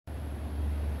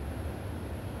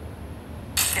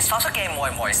Is fast food getting more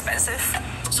and more expensive?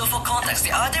 So for context,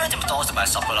 the other day I went to McDonald's to buy a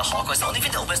Subwoofer hawker is the only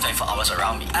thing that opens 24 hours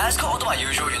around me. I just go order my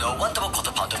usual, one double quarter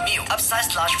pounder meal,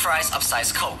 upsized large fries,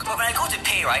 upsized Coke. But when I go to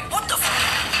pay, right, what the fuck?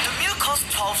 The meal costs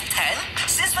 $12.10?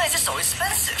 Since when is it so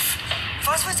expensive?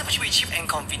 Fast food is supposed to be cheap and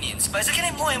convenient, but it's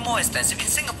getting more and more expensive in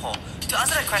Singapore. To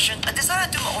answer that question, I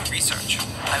decided to do my own research.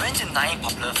 I went to 9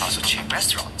 popular fast food chain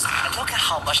restaurants and looked at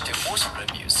how much their most popular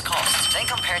meals cost, then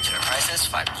compared to the prices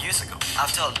 5 years ago.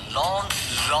 After a long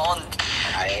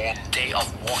day of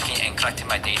walking and collecting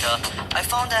my data, I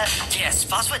found that, yes,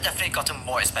 fast food definitely gotten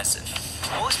more expensive.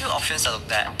 Most meal options I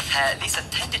looked at had at least a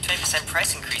 10 to 20%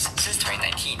 price increase since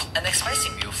 2019. An spicy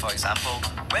meal, for example,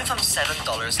 went from $7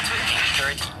 to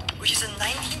 $8.30, which is a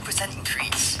 19%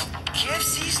 increase.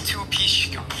 KFC's 2-piece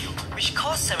chicken meal, which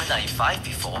cost $7.95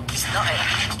 before, is now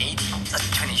at $8.80. That's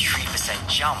a 23%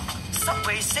 jump.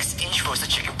 Subway's 6-inch roasted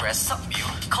chicken breast sub meal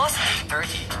costs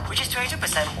 $8.30, which is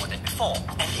 22% more than before.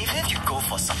 And even if you go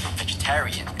for something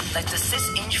vegetarian, like the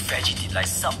 6-inch Veggie Delight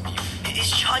sub meal, it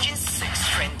is charging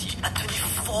 $6.20, a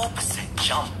 24%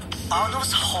 jump.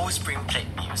 Arnold's whole spring plate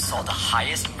meal saw the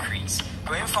highest increase,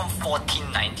 going from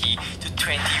 $14.90 to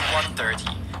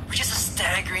 $21.30, which is a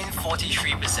staggering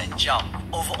 43% jump.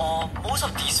 Overall, most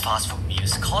of these fast food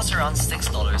meals cost around $6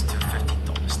 to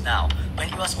 $15 now, when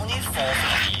it was only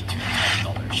 $4.50 to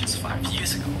 $10 just 5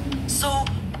 years ago. So,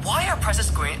 why are prices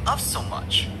going up so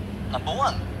much? Number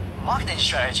 1. Marketing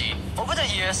strategy. Over the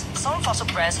years, some fast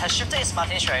food brands have shifted its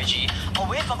marketing strategy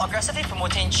away from aggressively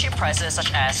promoting cheap prices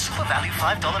such as super value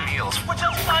 $5 meals for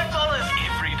just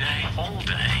 $5 every day, all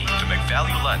day, to make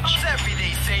value lunch,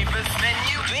 everyday savers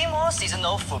menu, doing more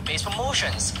seasonal food-based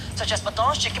promotions such as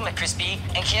McDonald's Chicken McCrispy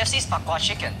and KFC's Bak Kwa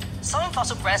Chicken. Some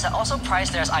fast food brands have also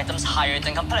priced their items higher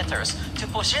than competitors to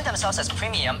position themselves as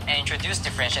premium and introduce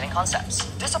differentiating concepts.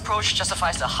 This approach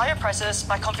justifies the higher prices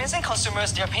by convincing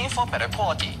consumers they are paying for better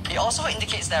quality. It also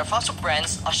indicates that fast food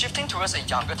brands are shifting towards a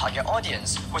younger target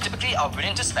audience, who typically are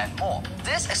willing to spend more.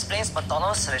 This explains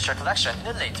McDonald's Signature Collection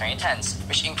in the late 2010s,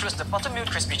 which includes the Buttermilk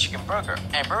Crispy Chicken Burger,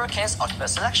 and Burger King's Ultimate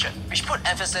Selection, which put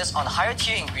emphasis on higher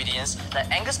tier ingredients like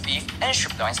Angus beef and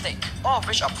strip loin steak, all of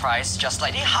which are priced just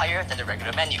slightly higher than the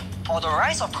regular menu. Or the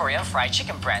rise of Korean fried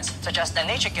chicken brands such as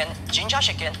Nene Chicken, Jinja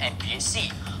Chicken, and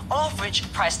BHC, all of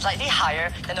which price slightly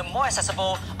higher than the more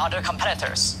accessible other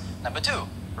competitors. Number 2.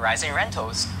 Rising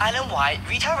rentals. Island-wide,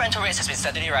 retail rental rates has been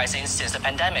steadily rising since the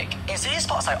pandemic. In city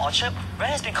spots like Orchard,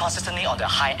 rent has been consistently on the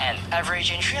high end,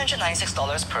 averaging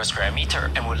 $396 per square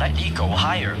meter, and will likely go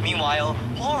higher. Meanwhile,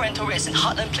 more rental rates in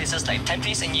heartland places like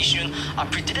Tampines and Yishun are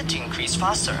predicted to increase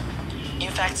faster. In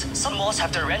fact, some malls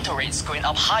have their rental rates going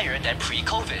up higher than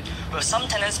pre-COVID, with some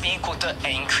tenants being quoted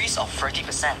an increase of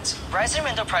 30%. Rising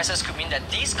rental prices could mean that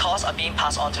these costs are being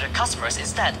passed on to the customers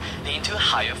instead, leading to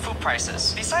higher food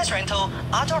prices. Besides rental,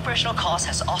 other operational costs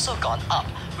has also gone up,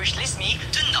 which leads me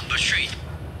to number 3.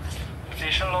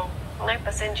 Inflation low. 9%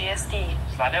 GST.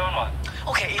 It's like that one what?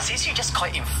 Okay, it's easy to just call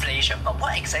it inflation, but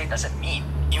what exactly does it mean?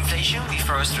 Inflation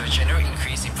refers to a general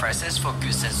increase in prices for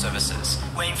goods and services.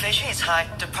 When inflation is high,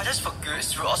 the prices for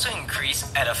goods will also increase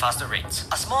at a faster rate.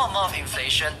 A small amount of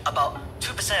inflation, about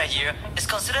 2% a year, is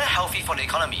considered healthy for the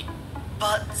economy.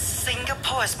 But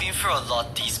Singapore has been through a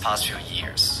lot these past few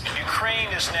years. Ukraine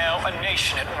is now a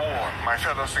nation at war. My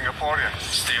fellow Singaporeans,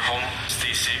 Stay home,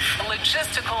 stay safe. A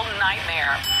logistical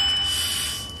nightmare.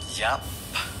 Yup.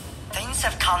 Things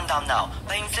have calmed down now,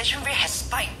 but inflation rate has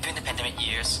spiked during the pandemic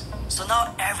years. So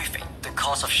now everything, the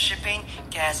cost of shipping,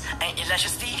 gas, and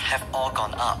electricity have all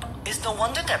gone up. It's no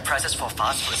wonder that prices for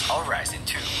fast foods are rising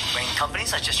too, when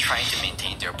companies are just trying to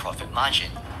maintain their profit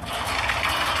margin.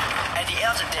 At the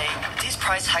end of the day, these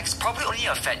price hikes probably only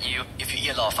affect you if you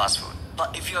eat a lot of fast food.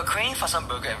 But if you are craving for some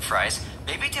burger and fries,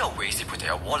 maybe there are ways to protect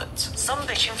your wallet. Some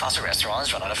big chain fast food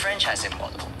restaurants run on a franchising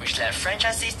model, which let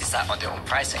franchisees decide on their own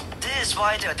pricing. This is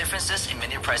why there are differences in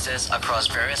menu prices across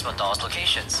various McDonald's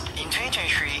locations. In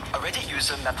 2023, a Reddit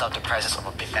user mapped out the prices of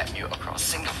a Big Mac meal across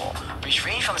Singapore, which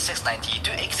range from $6.90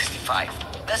 to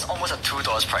 $8.65. That's almost a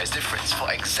 $2 price difference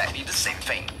for exactly the same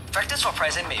thing. Factors for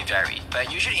pricing may vary, but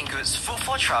it usually includes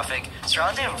footfall traffic,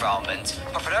 surrounding environment,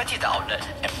 popularity of the outlet,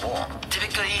 and more.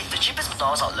 Typically, the cheapest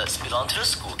McDonald's outlets belong to the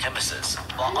school campuses,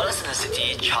 while outlets in the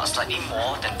city charge slightly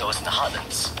more than those in the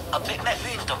heartlands. A Big Mac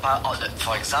meal in Toa Payoh outlet,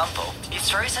 for example,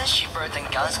 is 30 cents cheaper than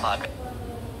Gardens by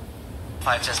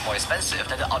 5 cents more expensive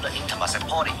than the outlet in Temasek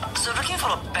Poly. So looking for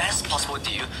the best possible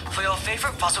deal for your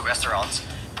favorite fast food restaurants,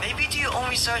 maybe do your own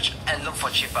research and look for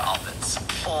cheaper outlets.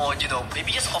 Or,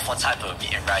 maybe just opt for Thai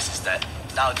meat and rice instead.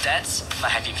 Now that's my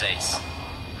happy place.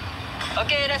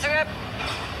 Okay, that's a wrap.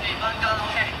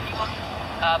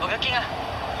 Burger King ah.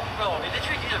 Bro, 你哋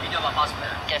中意呢條片有冇 fast food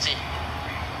啊？ KFC。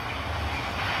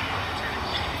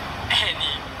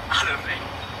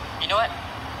know what?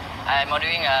 I'm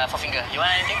ordering 4 finger. You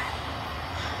want anything?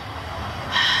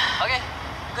 Okay,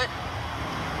 good.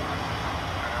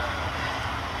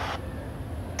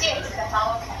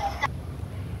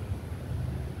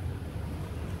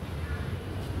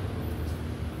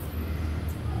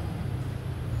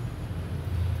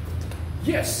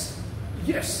 Yes,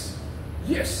 yes,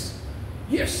 yes,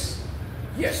 yes,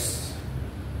 yes.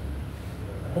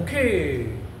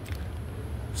 Okay.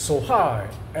 So hi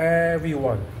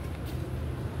everyone.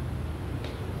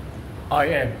 I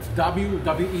am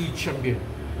WWE champion,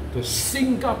 the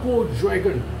Singapore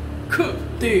Dragon, Kurt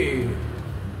Day.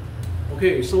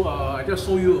 Okay, so I just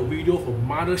saw you a video from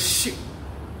Mothership.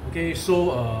 Okay,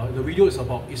 so the video is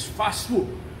about is fast food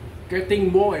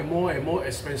getting more and more and more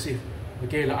expensive.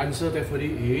 Okay, the answer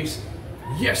definitely is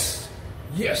yes,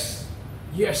 yes,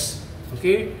 yes.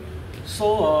 Okay,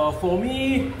 so for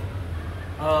me,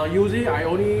 usually I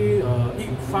only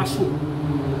eat fast food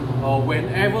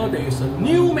whenever there is a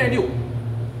new menu.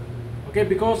 Okay,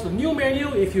 because the new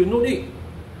menu, if you not eat,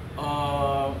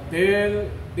 then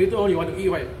later on you want to eat,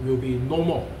 right, will be no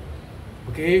more.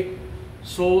 Okay,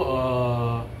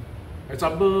 so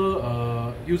example,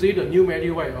 usually the new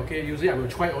menu, right, okay, usually I will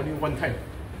try only one time.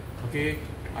 Okay,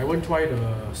 I won't try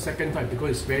the second time because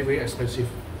it's very, very expensive.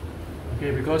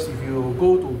 Okay, because if you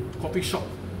go to coffee shop,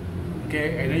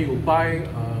 okay, and then you buy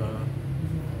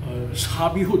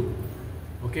char bee hoon,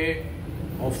 okay,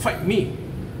 or fried meat,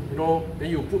 you know, then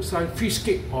you put some fish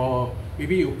cake, or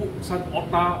maybe you put some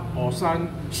otah or some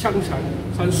xiangchan,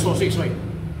 some sausage, right?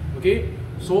 Okay,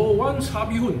 so one char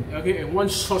bee hoon, okay, and one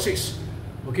sausage,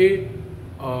 okay,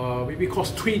 maybe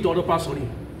cost $3 plus only.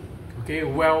 Okay,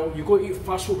 well, you go eat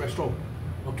fast food restaurant,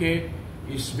 okay,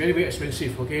 it's very, very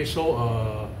expensive. Okay,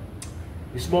 so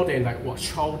it's more than like what,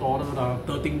 $12,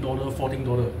 $13,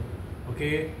 $14.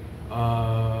 Okay,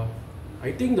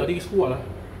 I think that is what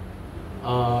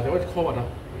that what called what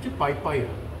actually Pai Pai.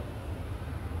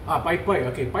 Pai Pai.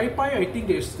 Okay, Pai Pai. I think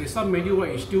there's some menu where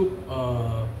it's still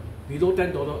below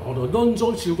 $10, or the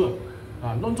non-zone silver.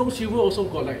 Non-zone silver also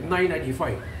got like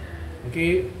 $9.95.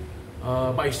 Okay,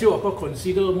 but it's still of course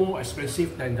considered more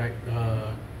expensive than like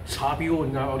char bee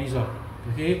hoon all these.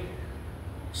 Okay,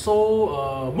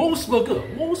 so most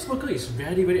burger is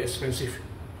very, very expensive.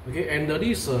 Okay, and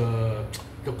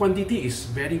the quantity is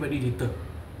very, very little.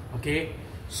 Okay,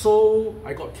 so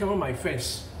I got tell my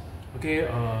friends, okay,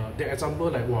 the example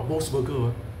like wow, most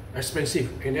burger expensive,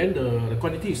 and then the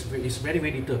quantity is very,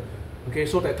 very little. Okay,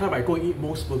 so that time I go eat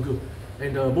most burger,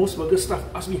 and the most burger staff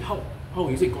asked me how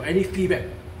is it, got any feedback?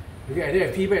 Okay, and then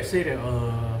the feedback say that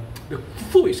the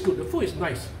food is good, the food is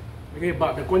nice. Okay,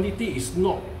 but the quantity is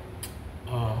not,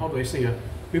 how do I say,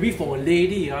 maybe for a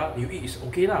lady, you eat is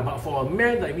okay lah, but for a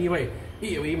man like me, right,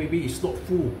 eat away maybe it's not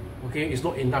full. Okay, it's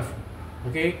not enough.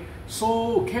 Okay,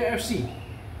 so KFC,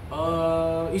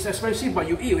 it's expensive, but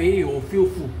you eat away you will feel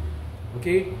full.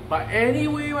 Okay, but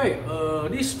anyway, right,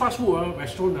 this fast food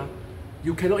restaurant,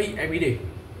 you cannot eat every day.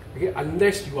 Okay,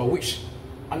 unless you are rich,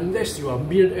 unless you are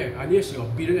millionaire,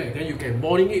 then you can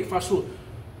morning eat fast food.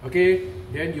 Okay,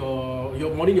 then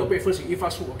your morning, your breakfast you eat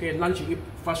fast food. Okay, lunch you eat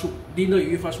fast food, dinner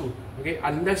you eat fast food. Okay,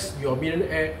 unless you are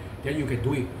millionaire, then you can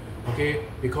do it. Okay,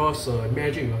 because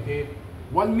imagine, okay,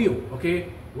 one meal, okay,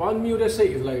 one meal, let's say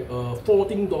is like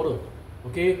 $14.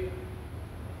 Okay,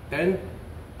 then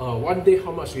one day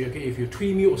how much? Okay, if you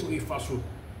 3 meals also eat fast food,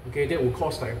 okay, that will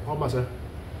cost like how much?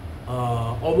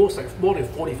 Almost like more than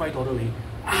 $45 already.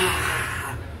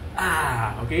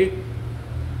 Okay.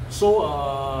 So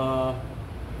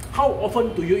how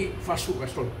often do you eat fast food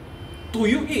restaurant? Do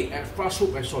you eat at fast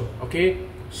food restaurant? Okay,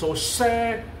 so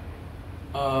share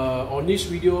on this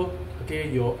video, okay,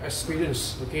 your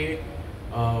experience. Okay,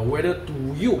 whether do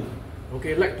you,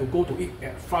 okay, like to go to eat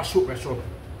at fast food restaurant?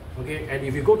 Okay, and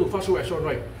if you go to fast food restaurant,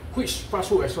 right, which fast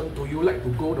food restaurant do you like to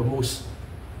go the most?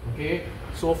 Okay,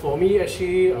 so for me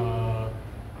actually,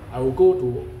 I will go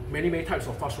to many types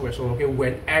of fast food restaurant. Okay,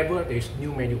 whenever there is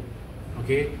new menu.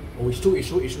 Okay, it's true.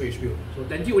 So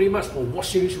thank you very much for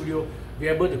watching this video.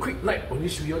 Remember to click like on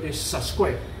this video, then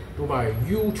subscribe to my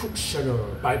YouTube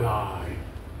channel. Bye bye.